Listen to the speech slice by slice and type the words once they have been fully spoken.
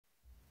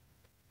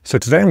So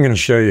today I'm going to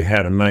show you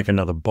how to make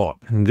another bot.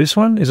 And this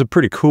one is a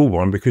pretty cool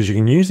one because you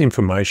can use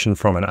information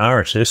from an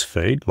RSS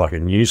feed, like a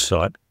news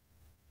site,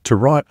 to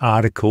write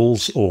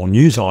articles or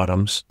news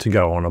items to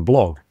go on a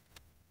blog.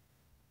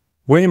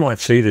 Where you might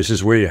see this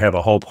is where you have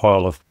a whole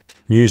pile of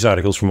news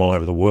articles from all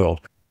over the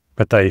world,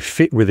 but they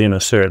fit within a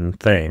certain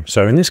theme.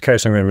 So in this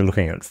case, I'm going to be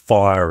looking at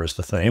fire as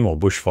the theme, or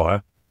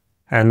bushfire.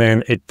 And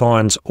then it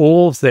finds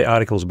all of the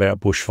articles about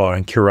bushfire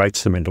and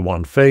curates them into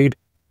one feed.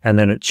 And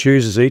then it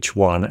chooses each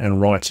one and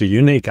writes a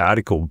unique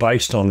article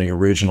based on the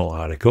original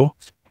article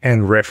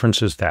and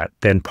references that,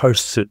 then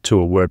posts it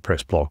to a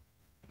WordPress blog.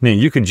 Now,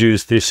 you could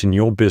use this in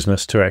your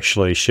business to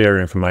actually share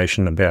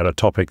information about a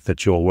topic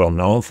that you're well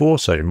known for.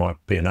 So you might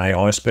be an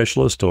AI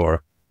specialist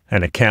or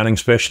an accounting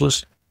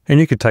specialist. And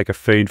you could take a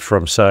feed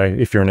from, say,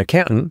 if you're an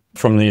accountant,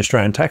 from the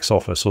Australian Tax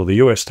Office or the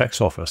US Tax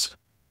Office.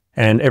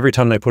 And every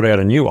time they put out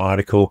a new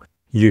article,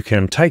 you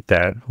can take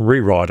that,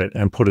 rewrite it,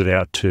 and put it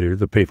out to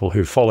the people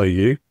who follow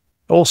you.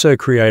 Also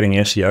creating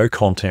SEO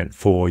content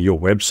for your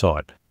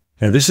website.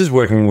 Now, this is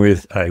working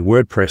with a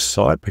WordPress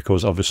site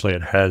because obviously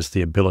it has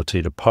the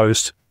ability to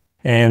post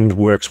and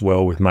works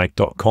well with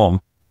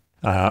make.com.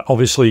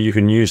 Obviously, you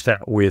can use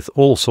that with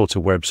all sorts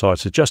of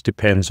websites. It just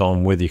depends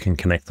on whether you can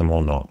connect them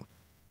or not.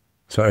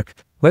 So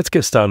let's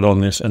get started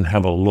on this and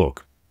have a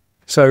look.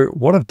 So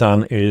what I've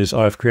done is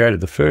I've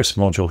created the first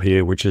module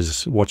here, which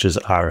watches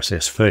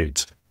RSS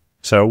feeds.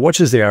 So it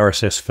watches the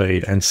RSS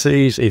feed and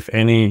sees if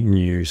any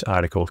news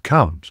article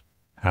comes.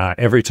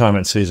 Every time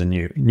it sees a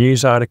new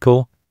news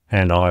article,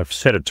 and I've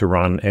set it to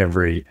run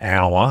every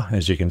hour,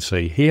 as you can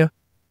see here.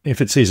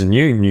 If it sees a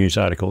new news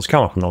article, it's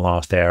come up in the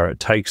last hour, it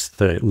takes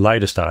the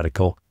latest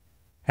article,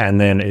 and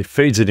then it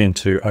feeds it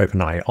into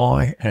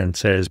OpenAI and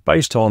says,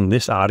 based on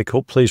this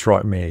article, please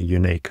write me a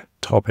unique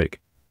topic.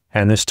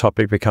 And this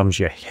topic becomes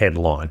your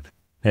headline.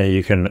 Now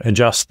you can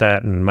adjust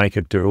that and make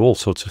it do all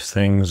sorts of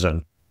things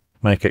and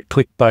make it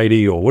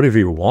clickbaity or whatever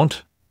you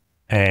want.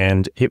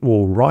 And it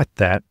will write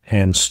that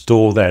and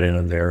store that in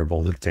a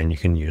variable that then you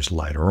can use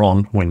later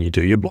on when you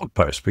do your blog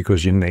post,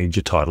 because you need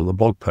your title of the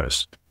blog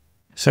post.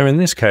 So in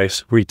this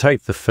case, we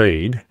take the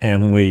feed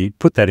and we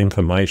put that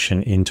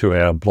information into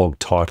our blog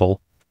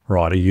title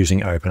writer using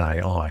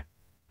OpenAI.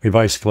 We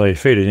basically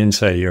feed it in,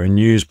 say you're a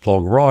news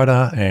blog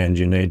writer and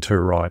you need to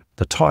write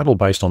the title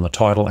based on the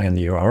title and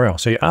the URL.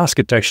 So you ask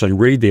it to actually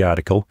read the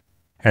article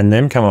and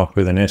then come up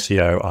with an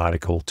SEO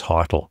article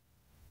title.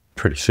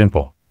 Pretty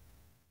simple.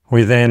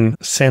 We then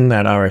send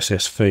that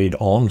RSS feed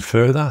on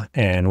further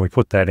and we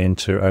put that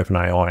into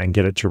OpenAI and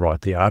get it to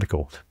write the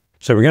article.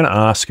 So we're going to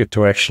ask it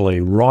to actually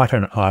write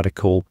an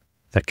article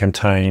that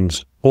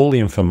contains all the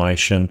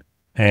information,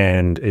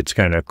 and it's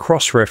going to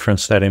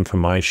cross-reference that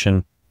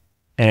information,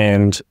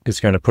 and it's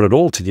going to put it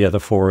all together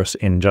for us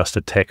in just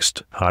a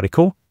text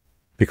article,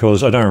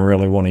 because I don't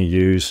really want to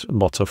use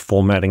lots of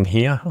formatting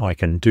here. I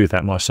can do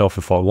that myself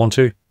if I want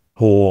to,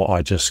 or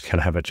I just can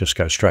have it just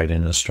go straight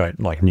in a straight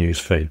like news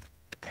feed.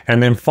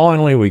 And then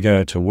finally, we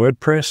go to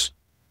WordPress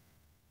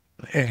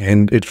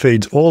and it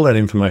feeds all that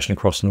information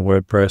across into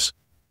WordPress,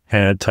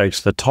 and it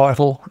takes the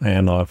title,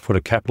 and I've put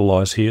a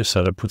capitalize here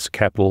so that it puts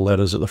capital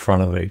letters at the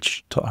front of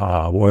each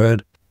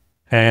word,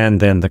 and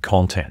then the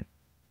content.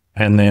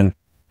 And then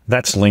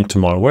that's linked to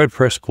my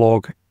WordPress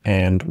blog.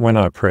 And when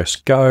I press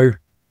go,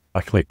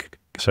 I click.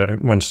 So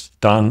when it's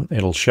done,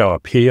 it'll show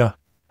up here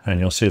and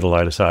you'll see the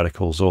latest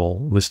articles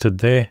all listed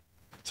there.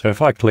 So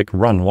if I click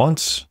run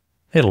once,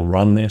 it'll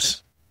run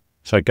this.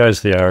 So it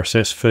goes to the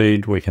RSS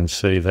feed. We can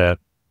see that,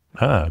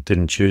 it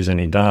didn't choose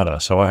any data.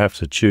 So I have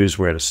to choose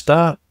where to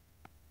start.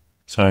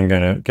 So I'm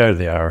going to go to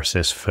the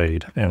RSS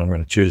feed and I'm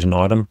going to choose an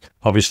item.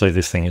 Obviously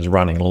this thing is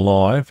running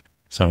live.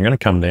 So I'm going to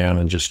come down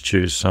and just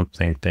choose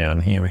something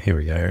down here. Here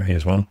we go.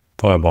 Here's one,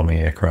 firebombing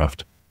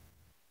aircraft.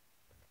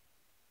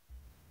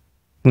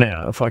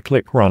 Now, if I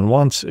click run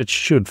once, it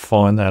should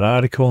find that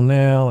article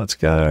now. Let's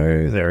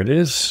go. There it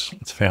is.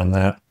 It's found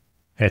that.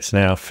 It's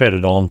now fed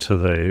it on to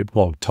the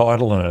blog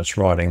title and it's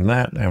writing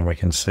that. And we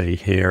can see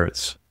here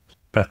it's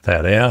spat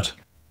that out.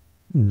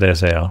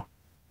 There's our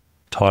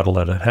title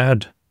that it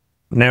had.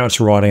 Now it's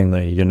writing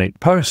the unique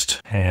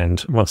post.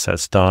 And once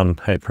that's done,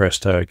 hey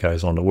presto, it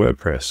goes on to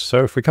WordPress.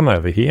 So if we come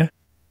over here,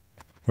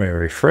 we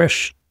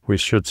refresh, we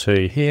should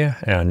see here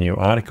our new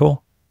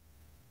article.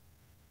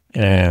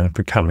 And if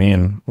we come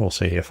in, we'll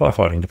see here,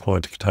 firefighting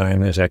deployed to contain,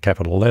 there's our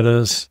capital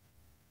letters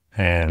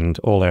and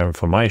all our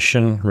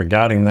information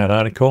regarding that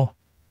article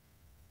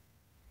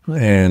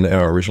and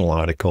our original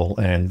article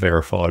and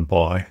verified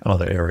by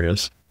other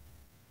areas.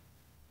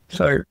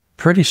 So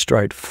pretty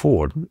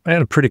straightforward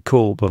and a pretty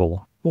cool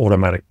little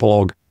automatic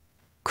blog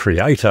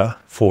creator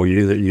for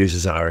you that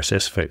uses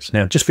RSS feeds.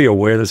 Now, just be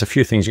aware, there's a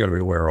few things you've got to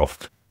be aware of.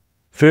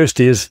 First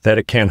is that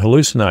it can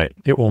hallucinate.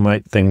 It will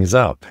make things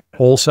up.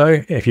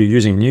 Also, if you're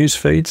using news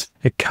feeds,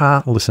 it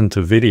can't listen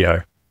to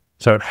video.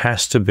 So it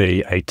has to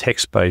be a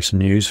text-based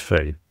news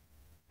feed.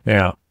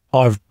 Now,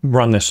 I've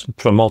run this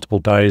for multiple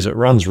days. It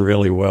runs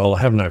really well.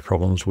 I have no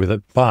problems with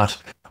it,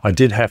 but I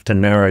did have to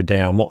narrow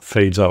down what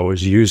feeds I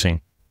was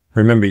using.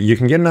 Remember, you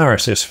can get an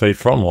RSS feed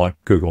from like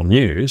Google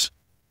News,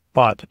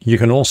 But you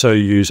can also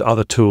use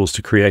other tools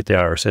to create the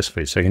RSS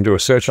feed. So you can do a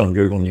search on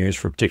Google News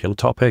for a particular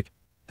topic,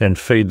 then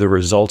feed the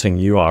resulting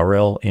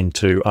URL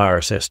into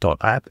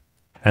rss.app,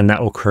 and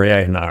that will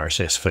create an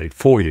RSS feed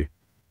for you.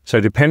 So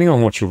depending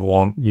on what you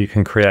want, you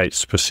can create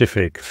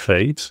specific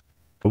feeds.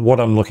 But what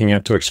I'm looking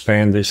at to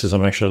expand this is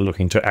I'm actually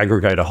looking to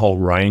aggregate a whole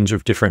range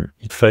of different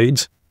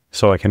feeds.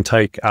 So I can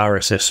take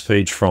RSS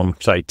feeds from,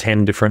 say,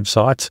 10 different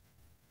sites,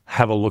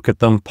 have a look at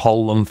them,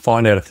 poll them,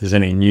 find out if there's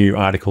any new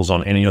articles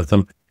on any of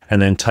them,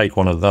 and then take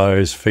one of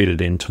those, feed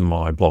it into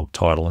my blog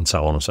title, and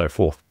so on and so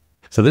forth.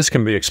 So this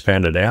can be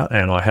expanded out,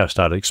 and I have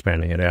started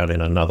expanding it out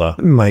in another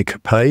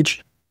make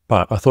page.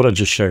 But I thought I'd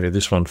just show you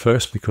this one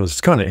first because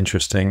it's kind of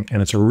interesting,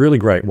 and it's a really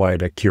great way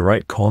to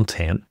curate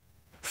content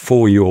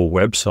for your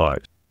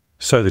website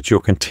so that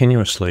you're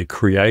continuously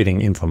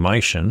creating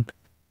information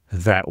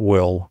that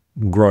will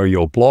grow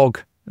your blog,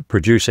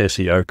 produce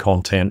SEO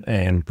content,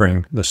 and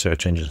bring the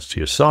search engines to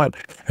your site,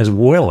 as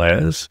well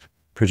as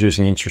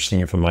producing interesting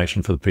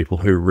information for the people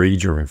who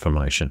read your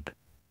information.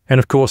 And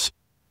of course,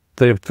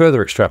 the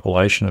further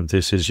extrapolation of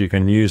this is you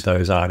can use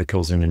those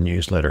articles in a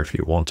newsletter if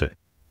you want to.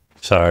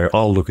 So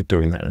I'll look at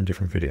doing that in a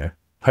different video.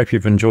 Hope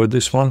you've enjoyed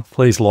this one.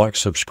 Please like,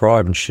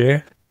 subscribe, and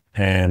share.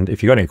 And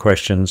if you've got any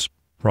questions,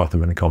 write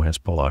them in the comments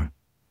below.